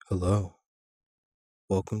Hello,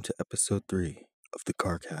 welcome to episode 3 of the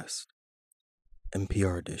Carcast,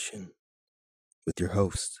 NPR edition, with your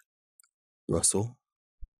hosts, Russell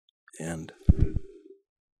and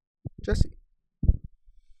Jesse.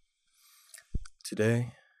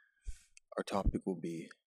 Today, our topic will be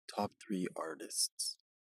top 3 artists.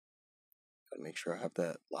 Gotta make sure I have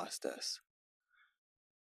that last S.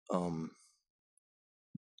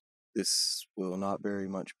 This will not very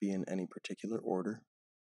much be in any particular order.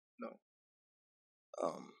 No.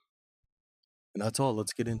 And that's all.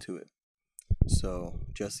 Let's get into it. So,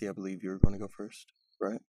 Jesse, I believe you're going to go first,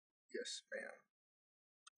 right? Yes, ma'am.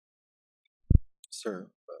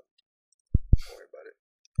 Sir. Don't worry about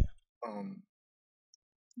it.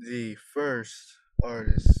 The first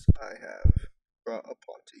artist I have brought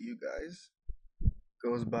upon to you guys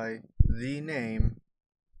goes by the name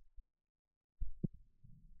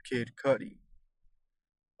Kid Cudi.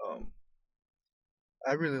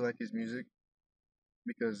 I really like his music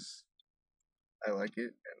because I like it,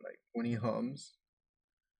 and like when he hums,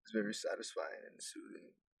 it's very satisfying and soothing,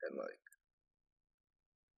 and like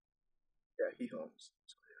yeah, he hums.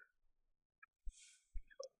 So,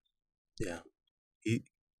 Yeah. He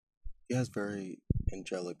has very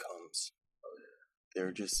angelic hums.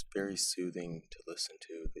 They're just very soothing to listen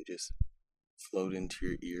to. They just float into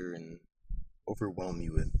your ear and overwhelm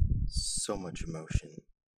you with so much emotion.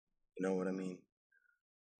 You know what I mean?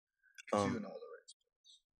 Gets you in all the right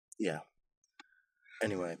spots. Yeah.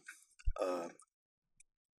 Anyway,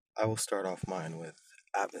 I will start off mine with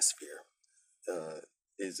Atmosphere.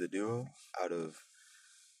 Is a duo out of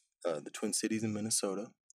the Twin Cities in Minnesota.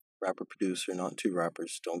 Rapper producer, not two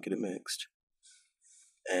rappers. Don't get it mixed.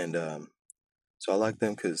 And so I like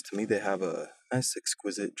them because to me they have a nice,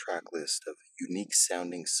 exquisite track list of unique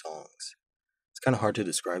sounding songs. It's kind of hard to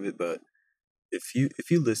describe it, but if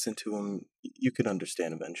you listen to them, you could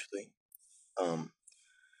understand eventually.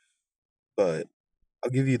 But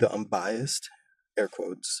I'll give you the unbiased, air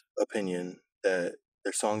quotes, opinion that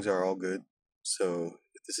their songs are all good. So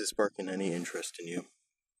if this is sparking any interest in you,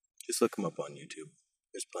 just look them up on YouTube.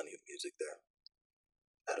 There's plenty of music there.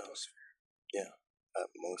 Atmosphere. Yeah,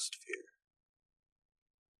 Atmosphere.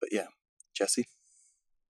 But yeah, Jesse.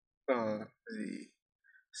 The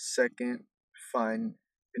second fine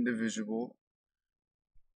individual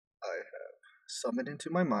I have summoned into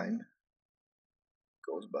my mind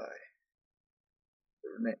goes by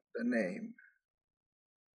the name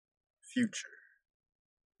Future.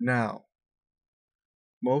 Now,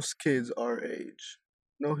 most kids our age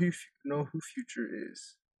know who Future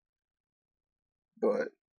is, but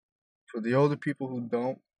for the older people who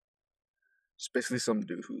don't, it's basically some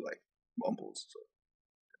dude who like mumbles. So.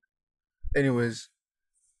 Anyways,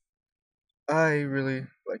 I really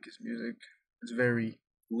like his music. It's very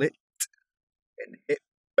lit and hip,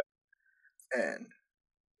 and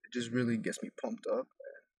it just really gets me pumped up.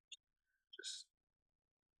 And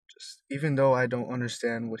just even though I don't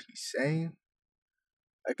understand what he's saying,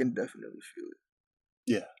 I can definitely feel it.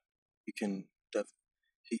 Yeah, you can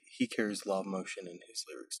he carries a lot of emotion in his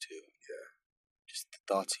lyrics too. Yeah. Just the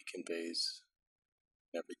thoughts he conveys,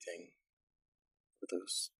 and everything, with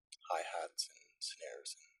those hi hats and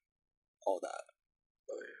snares and all that.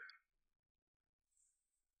 Oh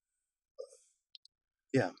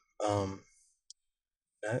yeah.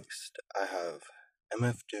 Next I have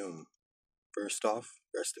MF Doom. First off,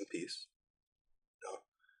 rest in peace. No,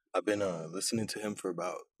 I've been listening to him for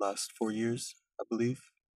about last 4 years, I believe.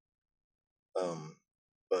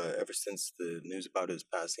 But ever since the news about his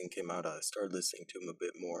passing came out, I started listening to him a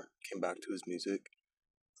bit more. Came back to his music.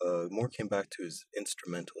 More came back to his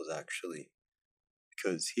instrumentals actually,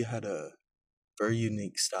 because he had a very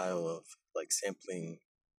unique style of like sampling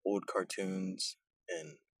old cartoons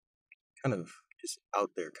and kind of just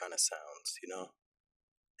out there kind of sounds, you know.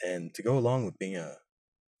 And to go along with being a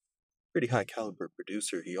pretty high caliber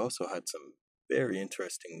producer, he also had some very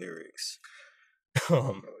interesting lyrics.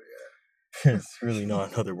 yeah. There's really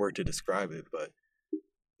not another word to describe it, but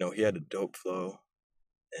he had a dope flow,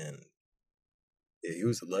 and yeah, he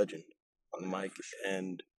was a legend on the mic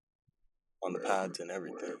and on the pads and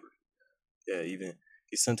everything. Yeah, even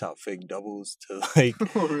he sent out fake doubles to like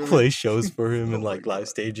really? play shows for him in like live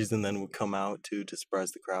stages, and then would come out too to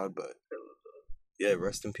surprise the crowd. But yeah,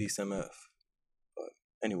 rest in peace, MF. But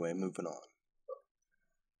anyway, moving on.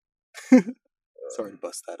 Sorry to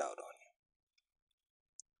bust that out on you.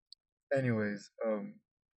 Anyways,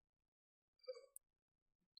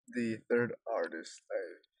 the third artist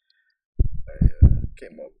I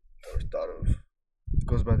came up or thought of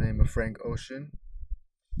goes by the name of Frank Ocean.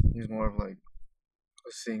 He's more of like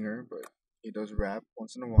a singer, but he does rap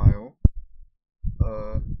once in a while.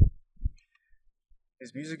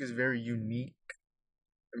 His music is very unique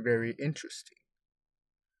and very interesting.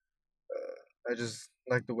 I just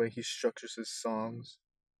like the way he structures his songs,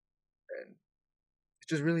 and it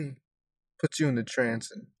just really puts you in the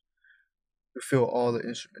trance, and you feel all the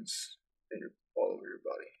instruments all over your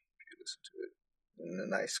body if you listen to it in a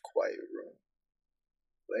nice quiet room,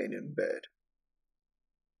 laying in bed,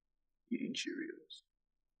 eating Cheerios.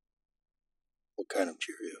 What kind of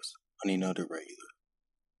Cheerios? Honey nut or regular?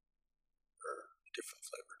 Or different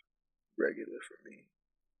flavor? Regular for me.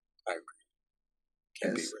 I agree.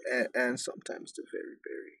 Can't be regular. And sometimes the very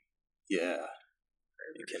berry. Yeah.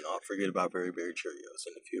 You cannot forget about Berry Berry Cheerios.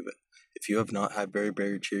 And if you have not had Berry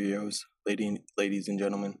Berry Cheerios, ladies and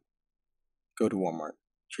gentlemen, go to Walmart.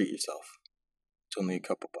 Treat yourself. It's only a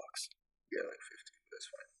couple bucks. Yeah, like 50. That's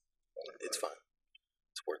fine. It's fine.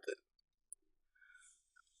 It's worth it.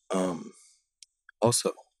 Also,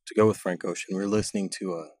 to go with Frank Ocean, we were listening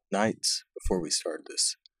to Nights before we started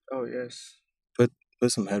this. Oh yes. Put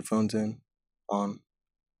some headphones on.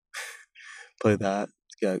 Play that.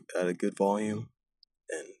 Get at a good volume,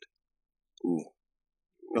 and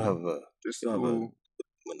you'll have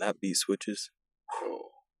when that beat switches.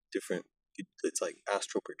 Oh. Different. It's like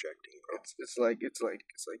astral projecting, bro. It's like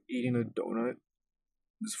eating a donut.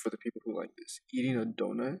 This is for the people who like this. Eating a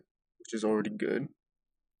donut, which is already good,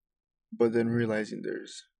 but then realizing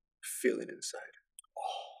there's filling inside.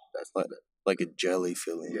 Oh, that's like a jelly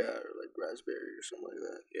filling. Yeah, or like raspberry or something like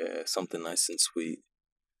that. Yeah, something nice and sweet.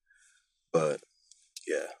 But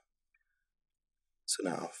yeah. So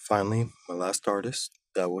now, finally, my last artist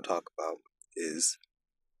that we'll talk about is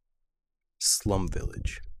Slum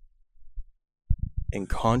Village. And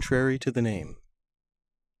contrary to the name,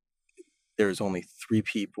 there is only 3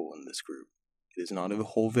 people in this group. It is not a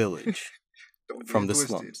whole village from the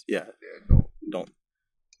slums. Yeah, don't.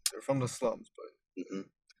 They're from the slums, but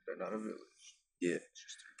they're not a village. Yeah, it's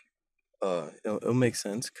just 3 people. It'll make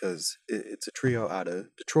sense because it's a trio out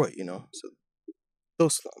of Detroit, so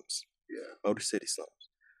those slums. Yeah, Motor City slums.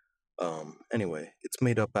 Anyway, it's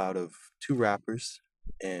made up out of 2 rappers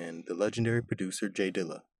and the legendary producer Jay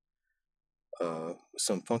Dilla.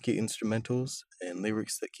 Some funky instrumentals and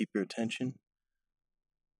lyrics that keep your attention.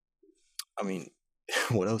 I mean,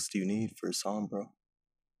 what else do you need for a song, bro?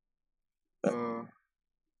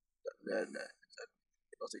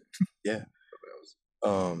 Yeah.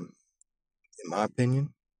 In my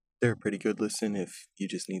opinion, they're a pretty good listen if you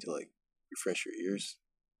just need to refresh your ears.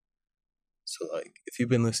 So if you've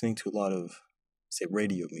been listening to a lot of, say,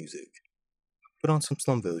 radio music, put on some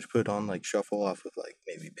Slum Village. Put it on shuffle off of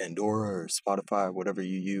maybe Pandora or Spotify or whatever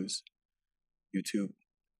you use. YouTube.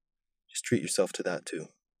 Just treat yourself to that too.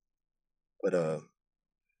 But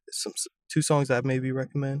some 2 songs I'd maybe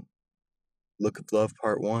recommend: "Look of Love"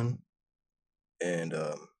 Part 1 and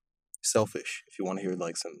 "Selfish" if you want to hear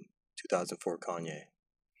some 2004 Kanye.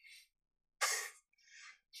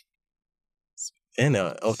 And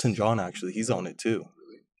Elton John, actually, he's on it too.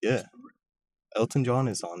 Yeah. Elton John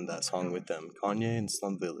is on that song with them. Kanye and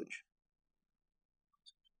Slum Village.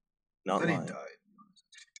 Not lying. He died.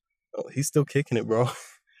 Oh, he's still kicking it, bro.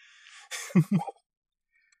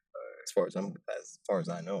 As far as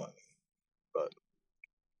I know, But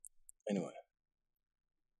anyway,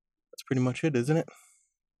 that's pretty much it, isn't it? I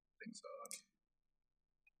think so.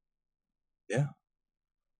 Yeah.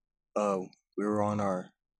 We were on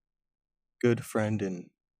our good friend and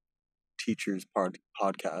teacher's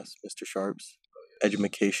podcast, Mr. Sharp's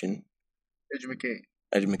Edumacation.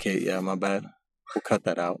 Edumacate, yeah, my bad. We'll cut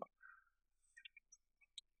that out.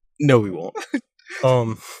 No, we won't.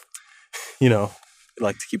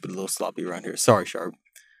 Like to keep it a little sloppy around here. Sorry, Sharp.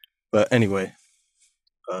 But anyway,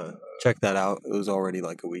 check that out. It was already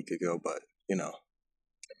a week ago, but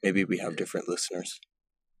maybe we have different listeners.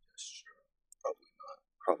 That's true.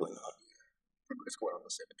 Probably not. It's going on the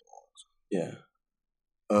same long. Yeah.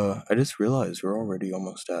 I just realized we're already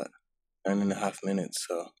almost at 9.5 minutes,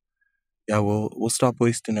 so yeah, we'll stop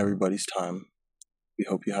wasting everybody's time. We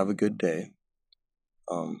hope you have a good day.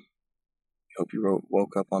 Hope you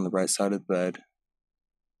woke up on the right side of the bed.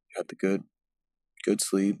 You had the good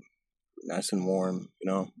sleep, nice and warm,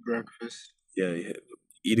 Breakfast. Yeah,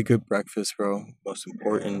 eat a good breakfast, bro. Most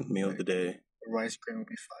important meal of the day. A rice cream will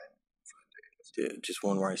be fine for the day. Yeah, just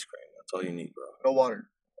 1 rice cream. That's all you need, bro. No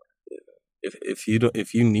water. Yeah. If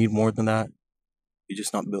you need more than that, you're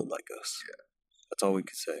just not built like us. Yeah. That's all we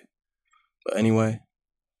could say. But anyway,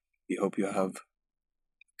 we hope you have a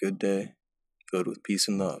good day, filled with peace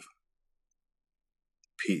and love.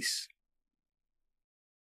 Peace.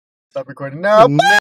 Stop recording now.